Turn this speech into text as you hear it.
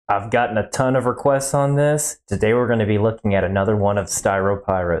I've gotten a ton of requests on this. Today we're going to be looking at another one of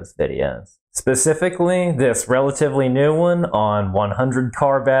Styropyro's videos. Specifically, this relatively new one on 100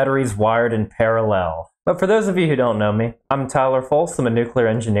 car batteries wired in parallel. But for those of you who don't know me, I'm Tyler Folse. I'm a nuclear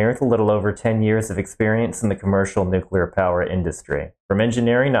engineer with a little over 10 years of experience in the commercial nuclear power industry, from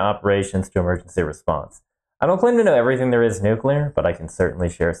engineering to operations to emergency response. I don't claim to know everything there is nuclear, but I can certainly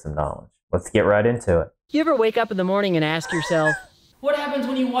share some knowledge. Let's get right into it. You ever wake up in the morning and ask yourself, what happens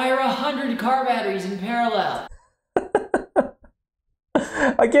when you wire 100 car batteries in parallel?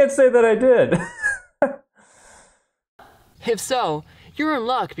 I can't say that I did. If so, you're in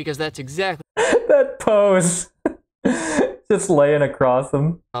luck because that's exactly that pose. Just laying across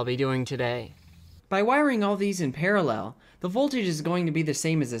them. what I'll be doing today. By wiring all these in parallel, the voltage is going to be the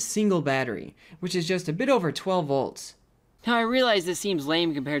same as a single battery, which is just a bit over 12 volts. Now I realize this seems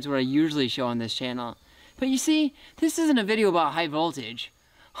lame compared to what I usually show on this channel, but you see, this isn't a video about high voltage.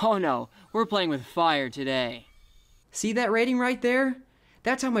 Oh no, we're playing with fire today. See that rating right there?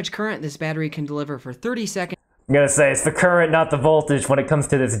 That's how much current this battery can deliver for 30 seconds. I'm gonna say it's the current, not the voltage, when it comes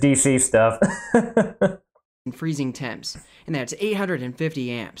to this DC stuff. In freezing temps, and that's 850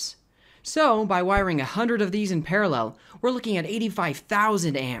 amps. So, by wiring 100 of these in parallel, we're looking at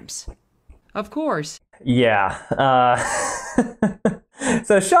 85,000 amps. Of course. Yeah,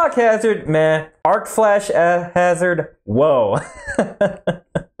 so shock hazard, meh. Arc flash hazard, whoa.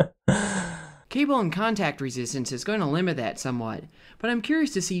 Cable and contact resistance is going to limit that somewhat, but I'm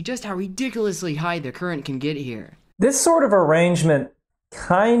curious to see just how ridiculously high the current can get here. This sort of arrangement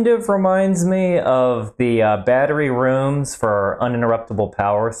kind of reminds me of the battery rooms for uninterruptible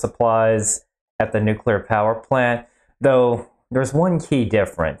power supplies at the nuclear power plant, though there's one key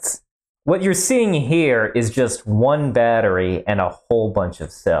difference. What you're seeing here is just one battery and a whole bunch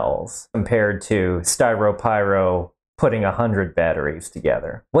of cells, compared to Styropyro putting 100 batteries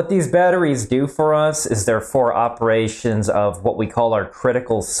together. What these batteries do for us is they're for operations of what we call our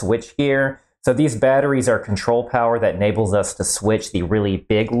critical switchgear. So these batteries are control power that enables us to switch the really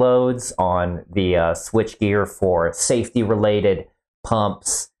big loads on the switchgear for safety-related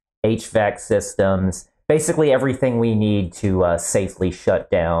pumps, HVAC systems, basically everything we need to safely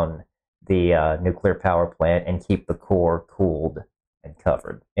shut down the nuclear power plant and keep the core cooled and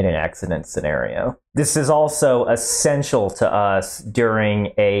covered in an accident scenario. This is also essential to us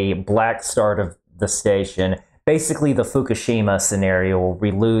during a black start of the station, basically the Fukushima scenario where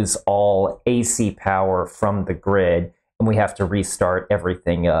we lose all AC power from the grid and we have to restart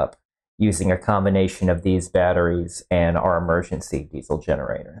everything up using a combination of these batteries and our emergency diesel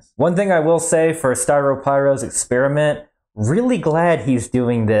generators. One thing I will say for Styropyro's experiment, really glad he's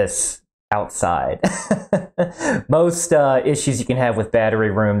doing this outside. Most issues you can have with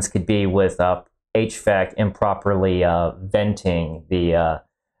battery rooms could be with HVAC improperly venting the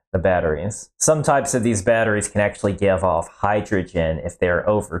batteries. Some types of these batteries can actually give off hydrogen if they're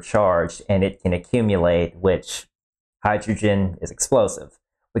overcharged, and it can accumulate, which hydrogen is explosive,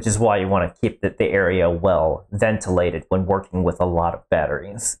 which is why you want to keep the area well ventilated when working with a lot of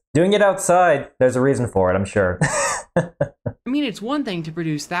batteries. Doing it outside, there's a reason for it, I'm sure. I mean, it's one thing to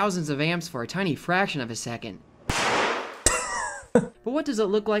produce thousands of amps for a tiny fraction of a second. But what does it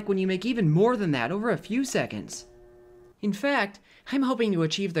look like when you make even more than that over a few seconds? In fact, I'm hoping to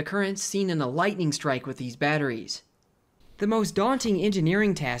achieve the currents seen in a lightning strike with these batteries. The most daunting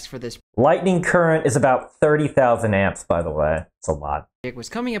engineering task for this lightning current is about 30,000 amps, by the way. It's a lot. Was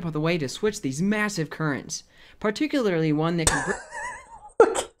coming up with a way to switch these massive currents, particularly one that can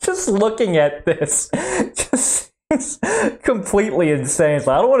just looking at this, just completely insane.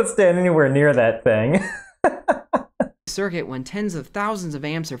 So I don't want to stand anywhere near that thing. circuit when tens of thousands of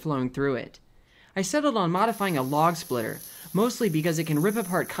amps are flowing through it. I settled on modifying a log splitter, mostly because it can rip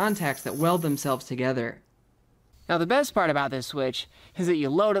apart contacts that weld themselves together. Now the best part about this switch is that you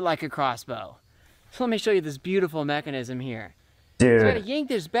load it like a crossbow. So let me show you this beautiful mechanism here. Dude. So I gotta yank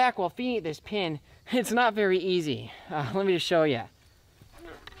this back while feeding it this pin. It's not very easy. Let me just show you.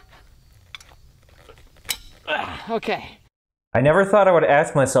 Okay. I never thought I would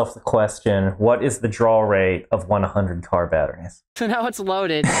ask myself the question, what is the draw rate of 100 car batteries? So now it's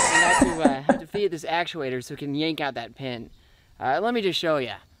loaded, and I have to feed this actuator so it can yank out that pin. Let me just show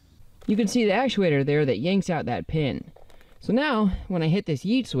you. You can see the actuator there that yanks out that pin. So now, when I hit this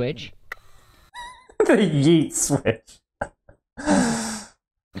yeet switch... The yeet switch.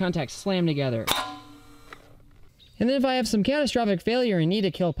 Contacts slam together. And then if I have some catastrophic failure and need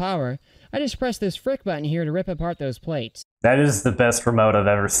to kill power, I just press this frick button here to rip apart those plates. That is the best remote I've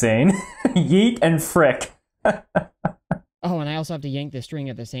ever seen. Yeet and frick. Oh, and I also have to yank the string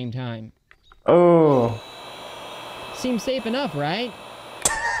at the same time. Oh. Seems safe enough, right?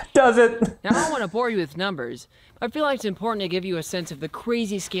 Does it? Now, I don't want to bore you with numbers, but I feel like it's important to give you a sense of the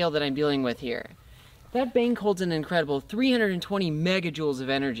crazy scale that I'm dealing with here. That bank holds an incredible 320 megajoules of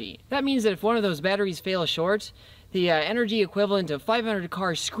energy. That means that if one of those batteries fails short, the energy equivalent of 500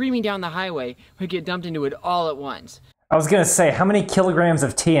 cars screaming down the highway would get dumped into it all at once. I was gonna say, how many kilograms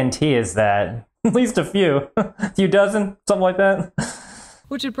of TNT is that? At least a few. A few dozen? Something like that?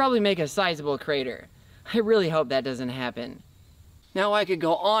 Which would probably make a sizable crater. I really hope that doesn't happen. Now I could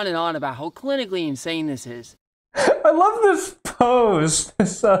go on and on about how clinically insane this is. I love this pose.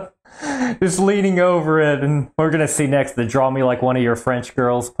 Just leaning over it, and we're gonna see next the draw me like one of your French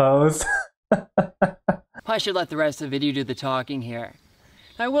girls pose. I should let the rest of the video do the talking here.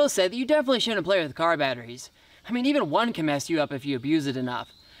 I will say that you definitely shouldn't play with car batteries. I mean, even one can mess you up if you abuse it enough.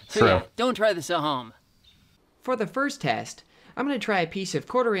 So True. yeah, don't try this at home. For the first test, I'm going to try a piece of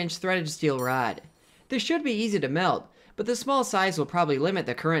 1/4-inch threaded steel rod. This should be easy to melt, but the small size will probably limit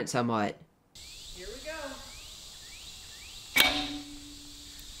the current somewhat. Here we go.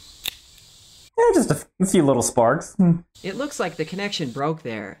 Yeah, just a few little sparks. It looks like the connection broke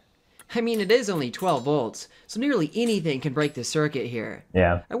there. I mean, it is only 12 volts, so nearly anything can break the circuit here.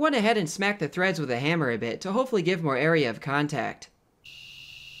 Yeah. I went ahead and smacked the threads with a hammer a bit to hopefully give more area of contact.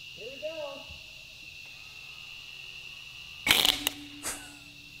 Here we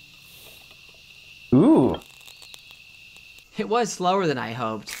go. Ooh. It was slower than I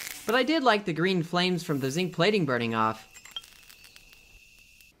hoped, but I did like the green flames from the zinc plating burning off.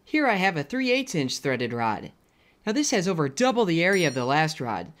 Here I have a 3/8-inch threaded rod. Now this has over double the area of the last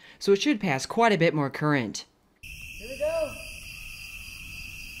rod, so it should pass quite a bit more current. Here we go!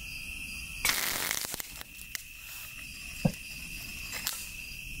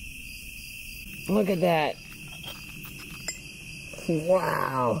 Look at that!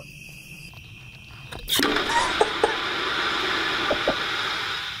 Wow!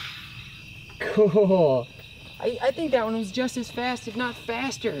 Cool! I think that one was just as fast, if not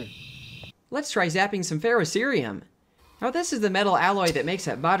faster. Let's try zapping some ferrocerium. Now this is the metal alloy that makes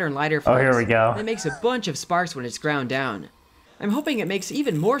up modern lighter flames. Oh, here we go. It makes a bunch of sparks when it's ground down. I'm hoping it makes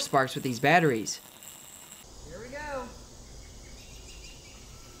even more sparks with these batteries. Here we go.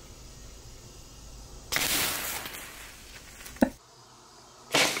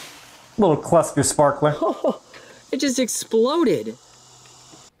 Little cluster sparkler. Oh, it just exploded.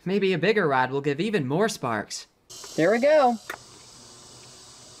 Maybe a bigger rod will give even more sparks. There we go.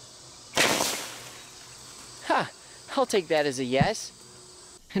 Ha! I'll take that as a yes.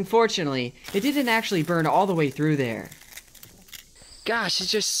 Unfortunately, it didn't actually burn all the way through there. Gosh,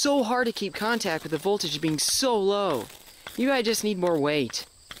 it's just so hard to keep contact with the voltage being so low. Maybe I just need more weight.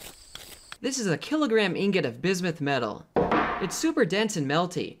 This is a kilogram ingot of bismuth metal. It's super dense and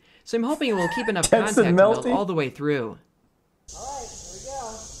melty, so I'm hoping it will keep enough Dense contact and to melt melty? all the way through. Alright, here we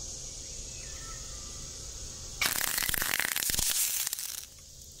go.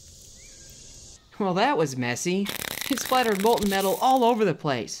 Well, that was messy. It splattered molten metal all over the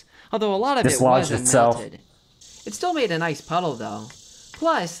place, although a lot of it was Dislodged itself. unmelted. It still made a nice puddle, though.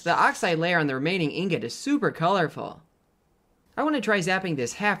 Plus, the oxide layer on the remaining ingot is super colorful. I want to try zapping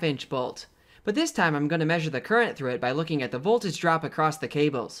this 1/2-inch bolt, but this time I'm going to measure the current through it by looking at the voltage drop across the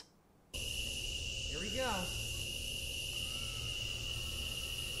cables. Here we go.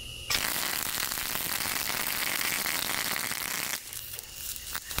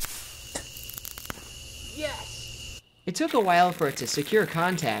 Yes! It took a while for it to secure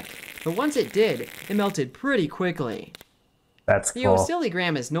contact, but once it did, it melted pretty quickly. That's The cool.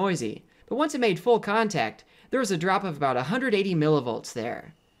 oscillogram is noisy, but once it made full contact, there was a drop of about 180 millivolts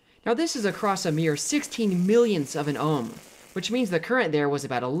there. Now this is across a mere 16 millionths of an ohm, which means the current there was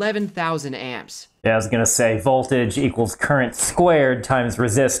about 11,000 amps. Yeah, I was gonna say voltage equals current squared times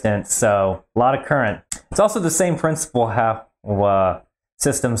resistance, so a lot of current. It's also the same principle how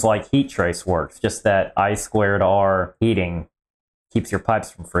systems like heat trace works, just that I squared R heating keeps your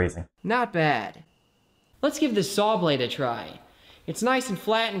pipes from freezing. Not bad. Let's give this saw blade a try. It's nice and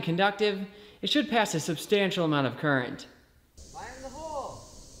flat and conductive. It should pass a substantial amount of current. Fire in the hole.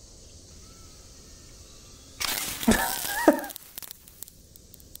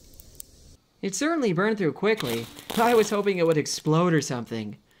 It certainly burned through quickly. I was hoping it would explode or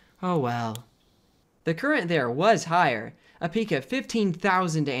something. Oh well. The current there was higher, a peak of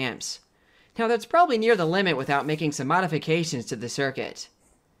 15,000 amps. Now that's probably near the limit without making some modifications to the circuit.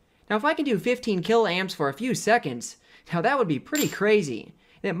 Now if I can do 15 kiloamps for a few seconds, now that would be pretty crazy.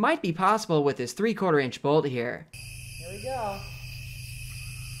 And it might be possible with this 3/4-inch bolt here. Here we go.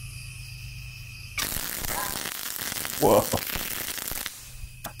 Whoa.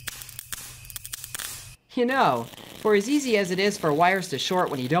 You know, For as easy as it is for wires to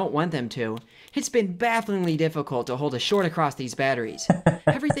short when you don't want them to, it's been bafflingly difficult to hold a short across these batteries.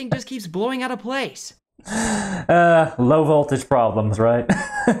 Everything just keeps blowing out of place. Low voltage problems, right?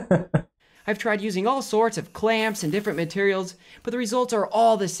 I've tried using all sorts of clamps and different materials, but the results are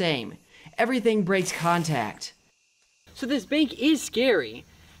all the same. Everything breaks contact. So this bank is scary.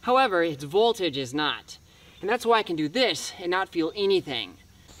 However, its voltage is not. And that's why I can do this and not feel anything.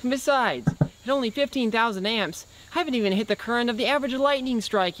 And besides, at only 15,000 amps, I haven't even hit the current of the average lightning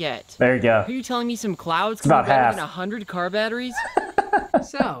strike yet. There you go. Are you telling me some clouds It's can be about better half. than 100 car batteries?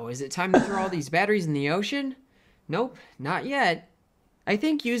 So, is it time to throw all these batteries in the ocean? Nope, not yet. I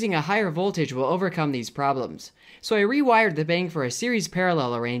think using a higher voltage will overcome these problems. So I rewired the bank for a series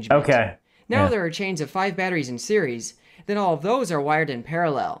parallel arrangement. Okay. Now Yeah. there are chains of 5 batteries in series, then all of those are wired in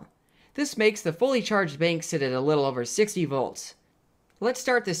parallel. This makes the fully charged bank sit at a little over 60 volts. Let's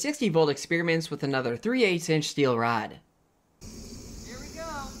start the 60 volt experiments with another 3/8 inch steel rod. Here we go.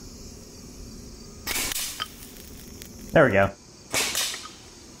 There we go.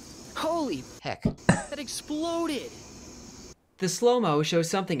 Holy heck, that exploded! The slow-mo shows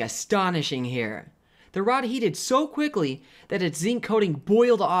something astonishing here. The rod heated so quickly that its zinc coating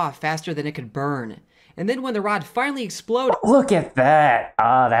boiled off faster than it could burn. And then when the rod finally exploded, Look at that.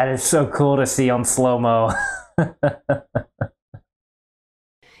 Ah, that is so cool to see on slow-mo.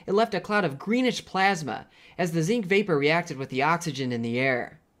 it left a cloud of greenish plasma as the zinc vapor reacted with the oxygen in the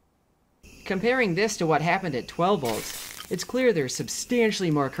air. Comparing this to what happened at 12 volts, it's clear there's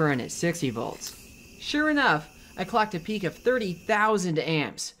substantially more current at 60 volts. Sure enough, I clocked a peak of 30,000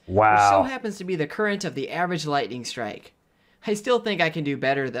 amps, Wow. which so happens to be the current of the average lightning strike. I still think I can do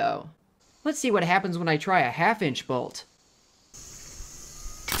better though. Let's see what happens when I try a 1/2 inch bolt.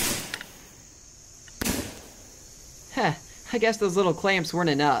 Heh, I guess those little clamps weren't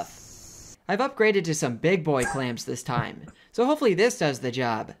enough. I've upgraded to some big boy clamps this time, so hopefully this does the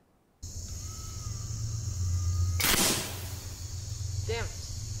job. Damn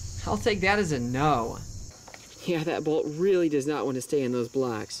it. I'll take that as a no. Yeah, that bolt really does not want to stay in those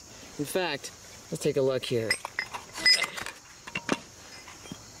blocks. In fact, let's take a look here.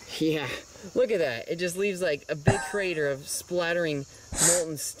 Yeah, look at that. It just leaves like a big crater of splattering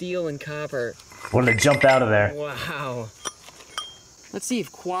molten steel and copper. Wanted to jump out of there. Wow. Let's see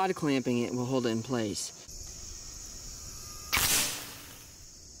if quad clamping it will hold it in place.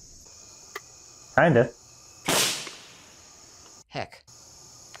 Kinda. Heck.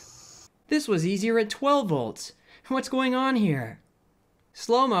 This was easier at 12 volts. What's going on here?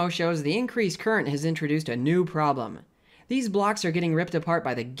 Slow-mo shows the increased current has introduced a new problem. These blocks are getting ripped apart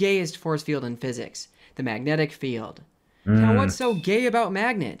by the gayest force field in physics, the magnetic field. Now what's so gay about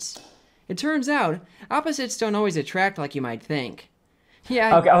magnets? It turns out, opposites don't always attract like you might think.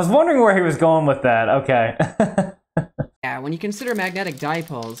 Yeah, Okay, I was wondering where he was going with that. Okay. yeah, when you consider magnetic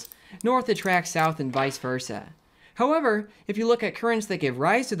dipoles, north attracts south and vice versa. However, if you look at currents that give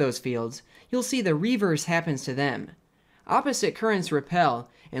rise to those fields, you'll see the reverse happens to them. Opposite currents repel,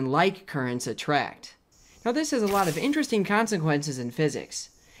 and like currents attract. Now this has a lot of interesting consequences in physics.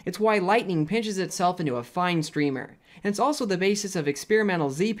 It's why lightning pinches itself into a fine streamer, and it's also the basis of experimental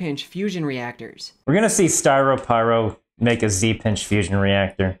Z-pinch fusion reactors. We're gonna see Styropyro make a Z-pinch fusion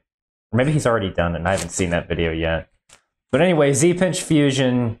reactor. Or maybe he's already done it, and I haven't seen that video yet. But anyway, Z-pinch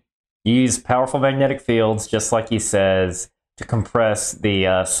fusion, you use powerful magnetic fields, just like he says, to compress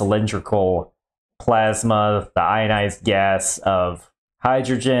the cylindrical plasma, the ionized gas of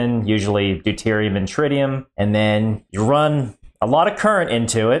hydrogen, usually deuterium and tritium, and then you run a lot of current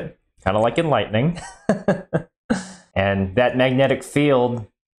into it, kind of like in lightning. And that magnetic field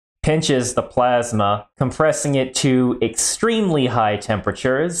pinches the plasma, compressing it to extremely high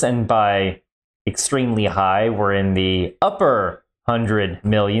temperatures, and by extremely high, we're in the upper 100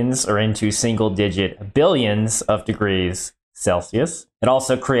 millions or into single-digit billions of degrees Celsius. It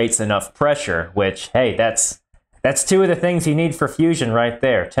also creates enough pressure, which, hey, that's two of the things you need for fusion right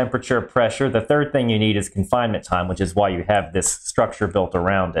there. Temperature, pressure. The third thing you need is confinement time, which is why you have this structure built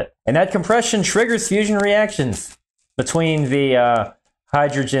around it. And that compression triggers fusion reactions between the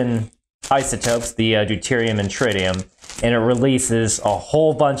hydrogen isotopes, the deuterium and tritium, and it releases a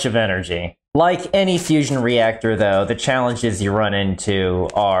whole bunch of energy. Like any fusion reactor, though, the challenges you run into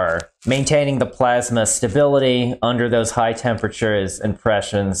are maintaining the plasma stability under those high temperatures and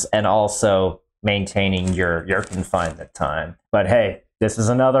pressures, and also maintaining your confinement time. But hey, this is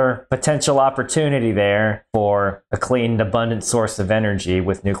another potential opportunity there for a clean and abundant source of energy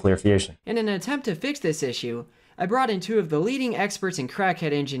with nuclear fusion. In an attempt to fix this issue, I brought in two of the leading experts in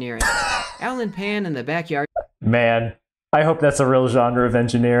crackhead engineering, Alan Pan and the Backyard. Man, I hope that's a real genre of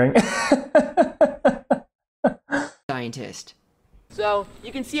engineering. scientist. So,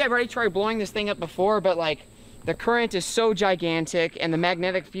 you can see I've already tried blowing this thing up before, but like, the current is so gigantic and the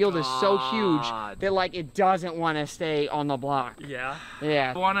magnetic field is so huge that like it doesn't want to stay on the block. Yeah?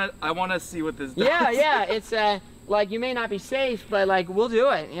 Yeah. I wanna see what this does. Yeah, it's like you may not be safe, but like we'll do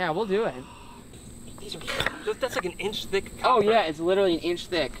it. Yeah, we'll do it. These are, that's like an inch thick copper. Oh yeah, it's literally an inch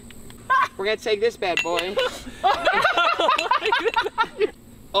thick. We're gonna take this bad boy.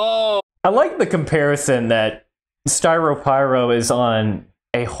 Oh. I like the comparison that Styropyro is on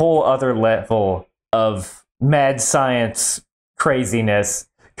a whole other level of mad science craziness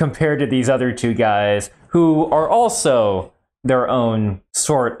compared to these other two guys who are also their own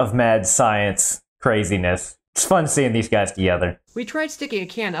sort of mad science craziness. It's fun seeing these guys together. We tried sticking a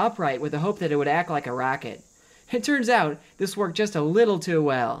can upright with the hope that it would act like a rocket. It turns out this worked just a little too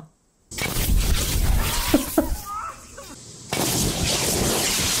well.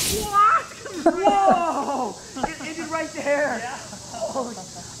 Whoa! It ended right there. Yeah.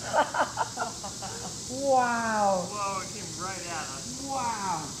 Wow. Whoa, it came right at us.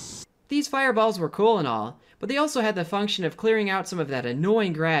 Wow. These fireballs were cool and all, but they also had the function of clearing out some of that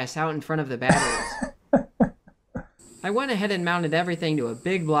annoying grass out in front of the batteries. I went ahead and mounted everything to a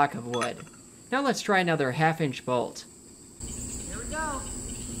big block of wood. Now let's try another half-inch bolt. Here we go.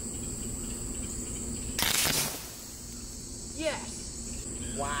 Yes.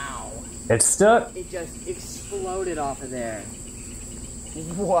 Wow. It's stuck. It just exploded off of there.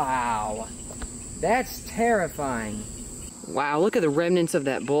 Wow. That's terrifying. Wow, look at the remnants of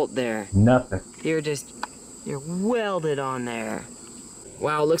that bolt there. Nothing. You're welded on there.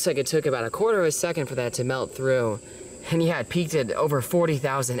 Wow, it looks like it took about 1/4 of a second for that to melt through. And yeah, it peaked at over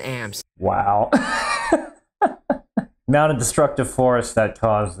 40,000 amps. Wow. Amount of destructive force that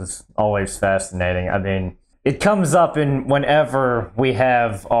causes is always fascinating. I mean, it comes up in whenever we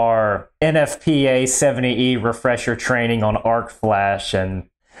have our NFPA 70E refresher training on arc flash, and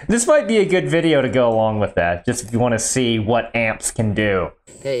this might be a good video to go along with that, just if you want to see what amps can do.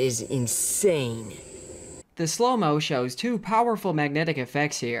 That is insane. The slow-mo shows two powerful magnetic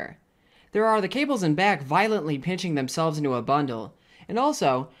effects here. There are the cables in back violently pinching themselves into a bundle, and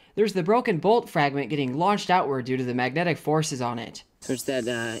also, there's the broken bolt fragment getting launched outward due to the magnetic forces on it. So it's that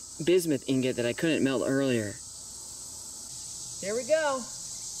bismuth ingot that I couldn't melt earlier. Here we go.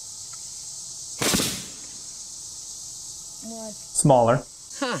 What? Smaller.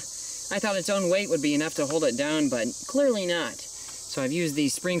 Huh, I thought its own weight would be enough to hold it down, but clearly not. So I've used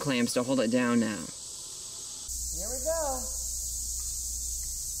these spring clamps to hold it down now. Here we go.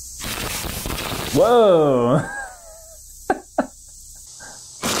 Whoa!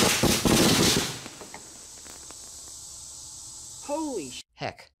 Holy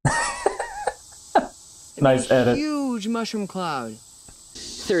heck. Nice edit. Huge mushroom cloud.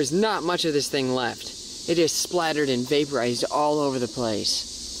 There's not much of this thing left. It is splattered and vaporized all over the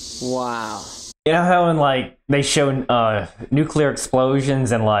place. Wow. You know how in like they show nuclear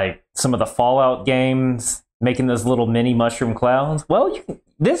explosions and like some of the Fallout games making those little mini mushroom clouds? Well,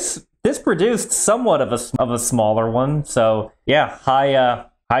 this produced somewhat of a smaller one. So yeah,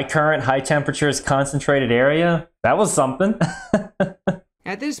 high current, high temperatures, concentrated area. That was something.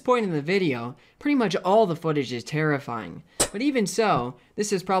 At this point in the video, pretty much all the footage is terrifying. But even so,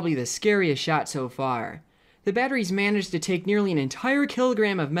 this is probably the scariest shot so far. The batteries managed to take nearly an entire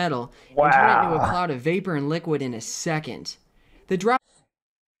kilogram of metal and turn it into a cloud of vapor and liquid in a second. The drop.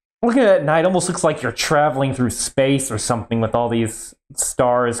 Looking at it at night almost looks like you're traveling through space or something with all these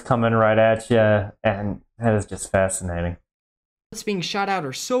stars coming right at you, and that is just fascinating. Droplets being shot out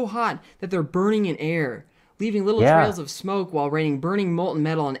are so hot that they're burning in air, leaving little trails of smoke while raining burning molten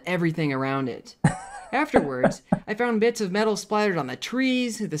metal on everything around it. Afterwards, I found bits of metal splattered on the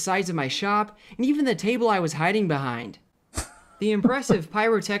trees, the sides of my shop, and even the table I was hiding behind. The impressive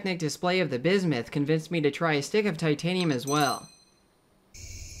pyrotechnic display of the bismuth convinced me to try a stick of titanium as well.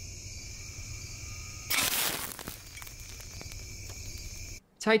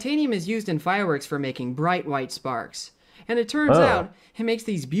 Titanium is used in fireworks for making bright white sparks. And it turns out, it makes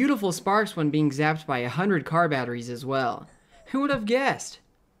these beautiful sparks when being zapped by 100 car batteries as well. Who would have guessed?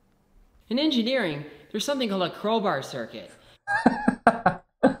 In engineering, there's something called a crowbar circuit.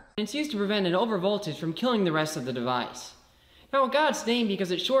 It's used to prevent an overvoltage from killing the rest of the device. Now it got its name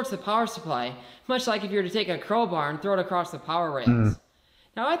because it shorts the power supply, much like if you were to take a crowbar and throw it across the power rails.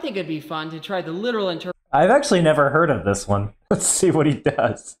 Now I think it'd be fun to try the literal I've actually never heard of this one. Let's see what he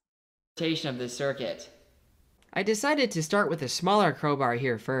does. interpretation of this circuit. I decided to start with a smaller crowbar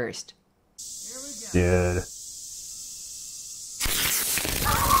here first. Dude.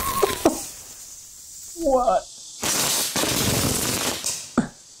 What?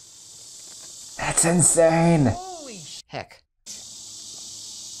 That's insane. Holy Heck.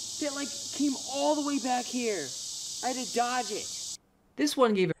 That, like, came all the way back here. I had to dodge it. This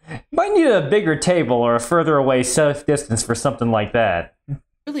one gave a Might need a bigger table or a further away safe distance for something like that.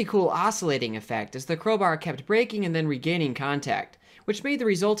 really cool oscillating effect as the crowbar kept breaking and then regaining contact, which made the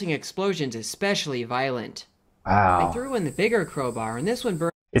resulting explosions especially violent. I Wow. threw in the bigger crowbar and this one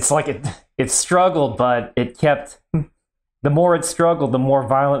burned It's like it struggled, but it kept... The more it struggled, the more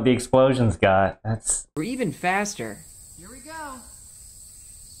violent the explosions got. That's... even faster. Here we go.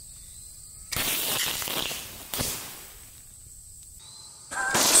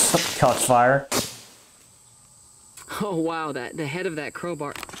 Caught fire. Oh wow, the head of that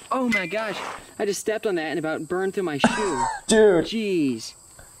crowbar. Oh my gosh, I just stepped on that and about burned through my shoe. Dude. Jeez.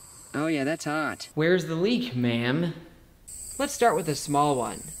 Oh yeah, that's hot. Where's the leak, ma'am? Let's start with a small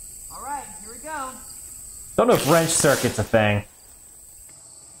one. All right, here we go. Don't know if wrench circuit's a thing.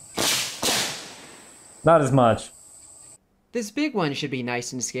 Not as much. This big one should be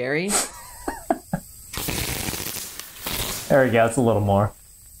nice and scary. There we go, it's a little more.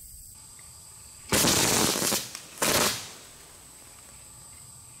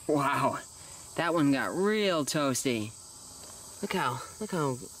 Wow, that one got real toasty. Look how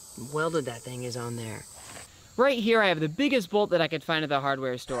welded that thing is on there. Right here I have the biggest bolt that I could find at the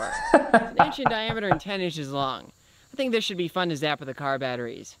hardware store. It's an inch in diameter and 10 inches long. I think this should be fun to zap with the car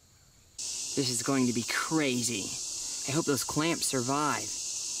batteries. This is going to be crazy. I hope those clamps survive.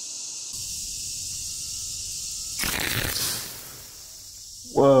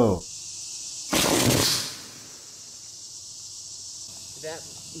 Whoa. Did that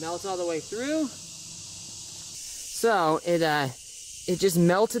melt all the way through? So it just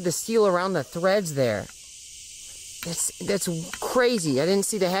melted the steel around the threads there. That's crazy. I didn't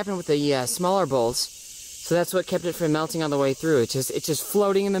see that happen with the smaller bolts, so that's what kept it from melting all the way through. It's just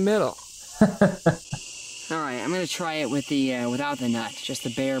floating in the middle. All right, I'm gonna try it with the without the nut, just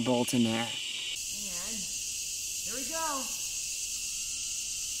the bare bolt in there. And here we go.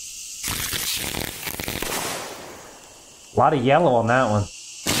 A lot of yellow on that one.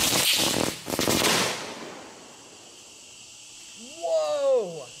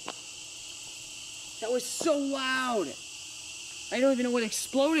 Whoa! That was so loud. I don't even know what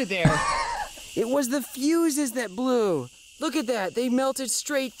exploded there. It was the fuses that blew. Look at that, they melted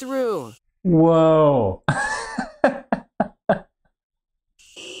straight through. Whoa.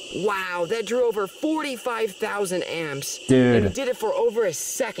 Wow, that drew over 45,000 amps. Dude. And it did it for over a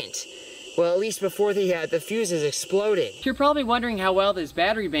second. Well, at least before the fuses exploded. You're probably wondering how well this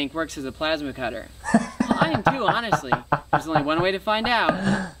battery bank works as a plasma cutter. Well, I am too, honestly. There's only one way to find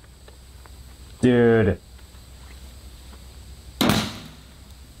out. Dude.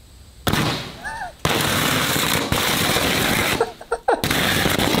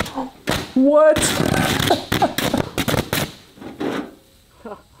 What?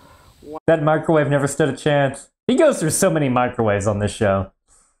 That microwave never stood a chance. He goes through so many microwaves on this show.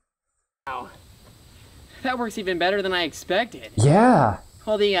 Wow. That works even better than I expected. Yeah.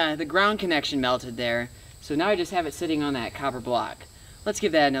 Well, the ground connection melted there, so now I just have it sitting on that copper block. Let's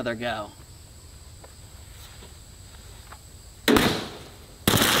give that another go.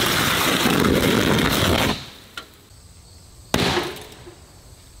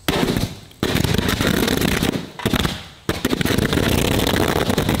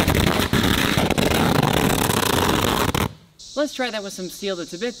 Let's try that with some steel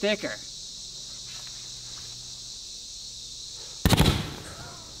that's a bit thicker.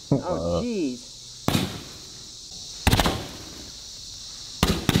 Oh, jeez.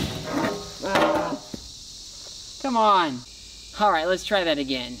 Come on. All right, let's try that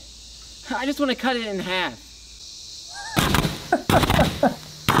again. I just want to cut it in half.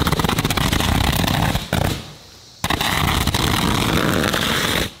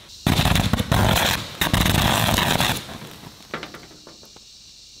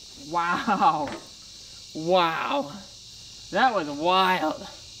 Wow. Wow. That was wild.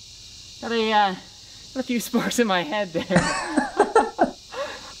 Got a few sparks in my head there.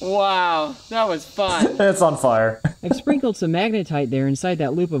 Wow, that was fun. It's on fire. I've sprinkled some magnetite there inside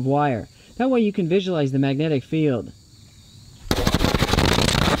that loop of wire. That way you can visualize the magnetic field.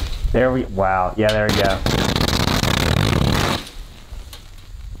 Wow, yeah, there we go.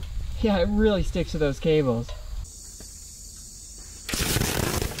 Yeah, it really sticks to those cables.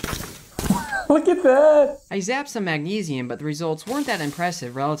 Look at that. I zapped some magnesium, but the results weren't that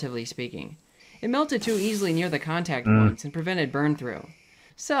impressive, relatively speaking. It melted too easily near the contact points and prevented burn through.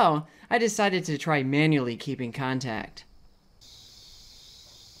 So, I decided to try manually keeping contact.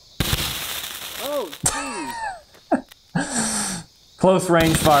 Oh, geez. Close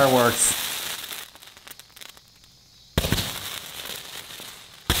range fireworks.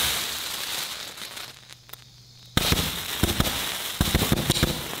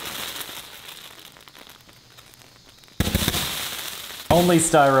 Only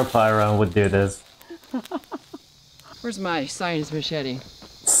Styropyro would do this. Where's my science machete?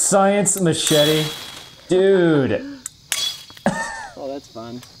 Science machete? Dude. Oh, that's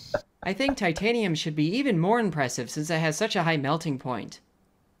fun. I think titanium should be even more impressive since it has such a high melting point.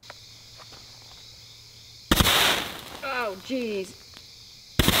 Oh, jeez.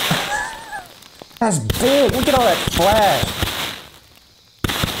 That's big. Look at all that flash.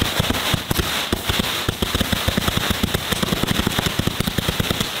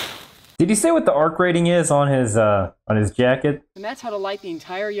 Did you say what the arc rating is on his jacket? And that's how to light the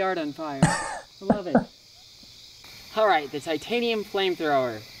entire yard on fire. I love it. Alright, the titanium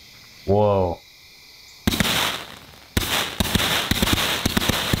flamethrower. Whoa.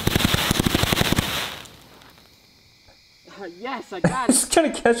 Yes, I got it. It's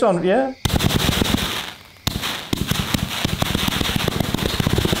gonna catch on, yeah?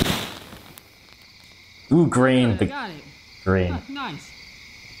 Ooh, green. I got it. Green. Nice.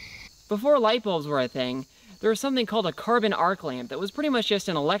 Before light bulbs were a thing, there was something called a carbon arc lamp that was pretty much just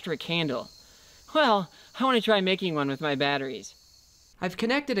an electric candle. Well, I want to try making one with my batteries. I've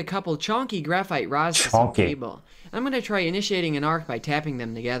connected a couple chonky graphite rods to some cable. I'm going to try initiating an arc by tapping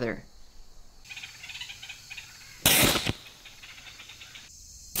them together.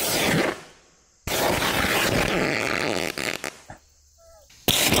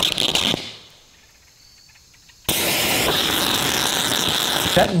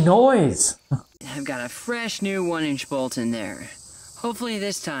 That noise! I've got a fresh new 1-inch bolt in there. Hopefully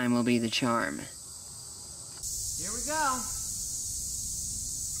this time will be the charm. Here we go.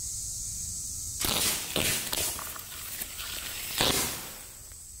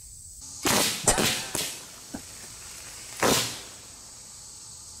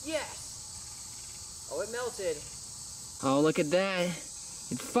 Yes! Oh, it melted. Oh, look at that.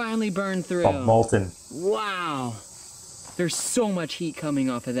 It finally burned through. Oh, molten. Wow. There's so much heat coming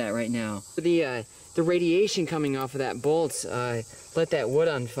off of that right now. The radiation coming off of that bolt lit that wood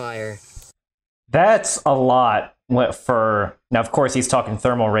on fire. That's a lot for... Now, of course, he's talking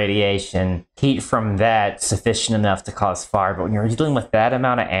thermal radiation. Heat from that sufficient enough to cause fire. But when you're dealing with that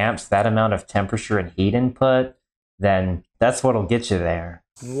amount of amps, that amount of temperature and heat input, then that's what'll get you there.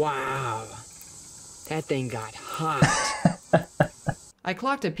 Wow. That thing got hot. I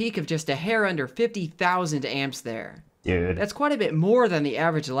clocked a peak of just a hair under 50,000 amps there. Dude. That's quite a bit more than the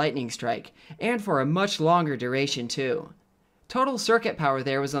average lightning strike, and for a much longer duration too. Total circuit power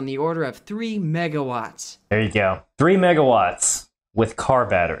there was on the order of 3 megawatts. There you go. 3 megawatts with car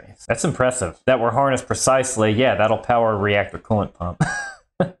batteries. That's impressive. That were harnessed precisely. Yeah, that'll power a reactor coolant pump.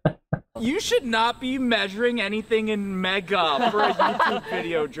 You should not be measuring anything in mega for a YouTube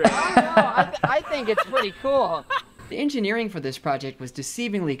video, Drake. I think it's pretty cool. The engineering for this project was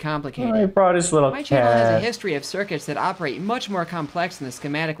deceivingly complicated. Oh, he brought his little My channel has a cat. history of circuits that operate much more complex than the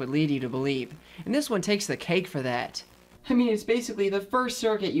schematic would lead you to believe, and this one takes the cake for that. I mean, it's basically the first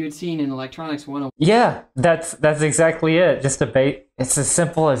circuit you had seen in Electronics 101. Yeah, that's exactly it. Just it's as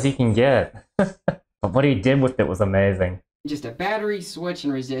simple as you can get. But what he did with it was amazing. Just a battery, switch,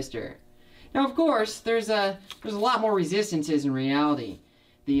 and resistor. Now, of course, there's a lot more resistances in reality.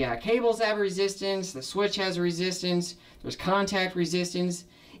 The cables have resistance, the switch has a resistance, there's contact resistance.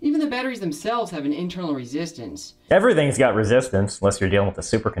 Even the batteries themselves have an internal resistance. Everything's got resistance, unless you're dealing with a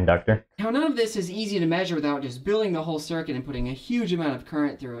superconductor. Now, none of this is easy to measure without just building the whole circuit and putting a huge amount of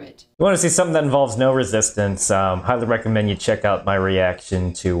current through it. You want to see something that involves no resistance, highly recommend you check out my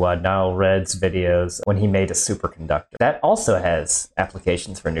reaction to Niall Red's videos when he made a superconductor. That also has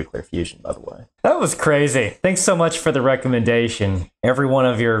applications for nuclear fusion, by the way. That was crazy. Thanks so much for the recommendation. Every one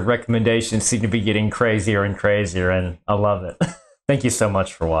of your recommendations seem to be getting crazier and crazier, and I love it. Thank you so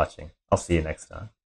much for watching. I'll see you next time.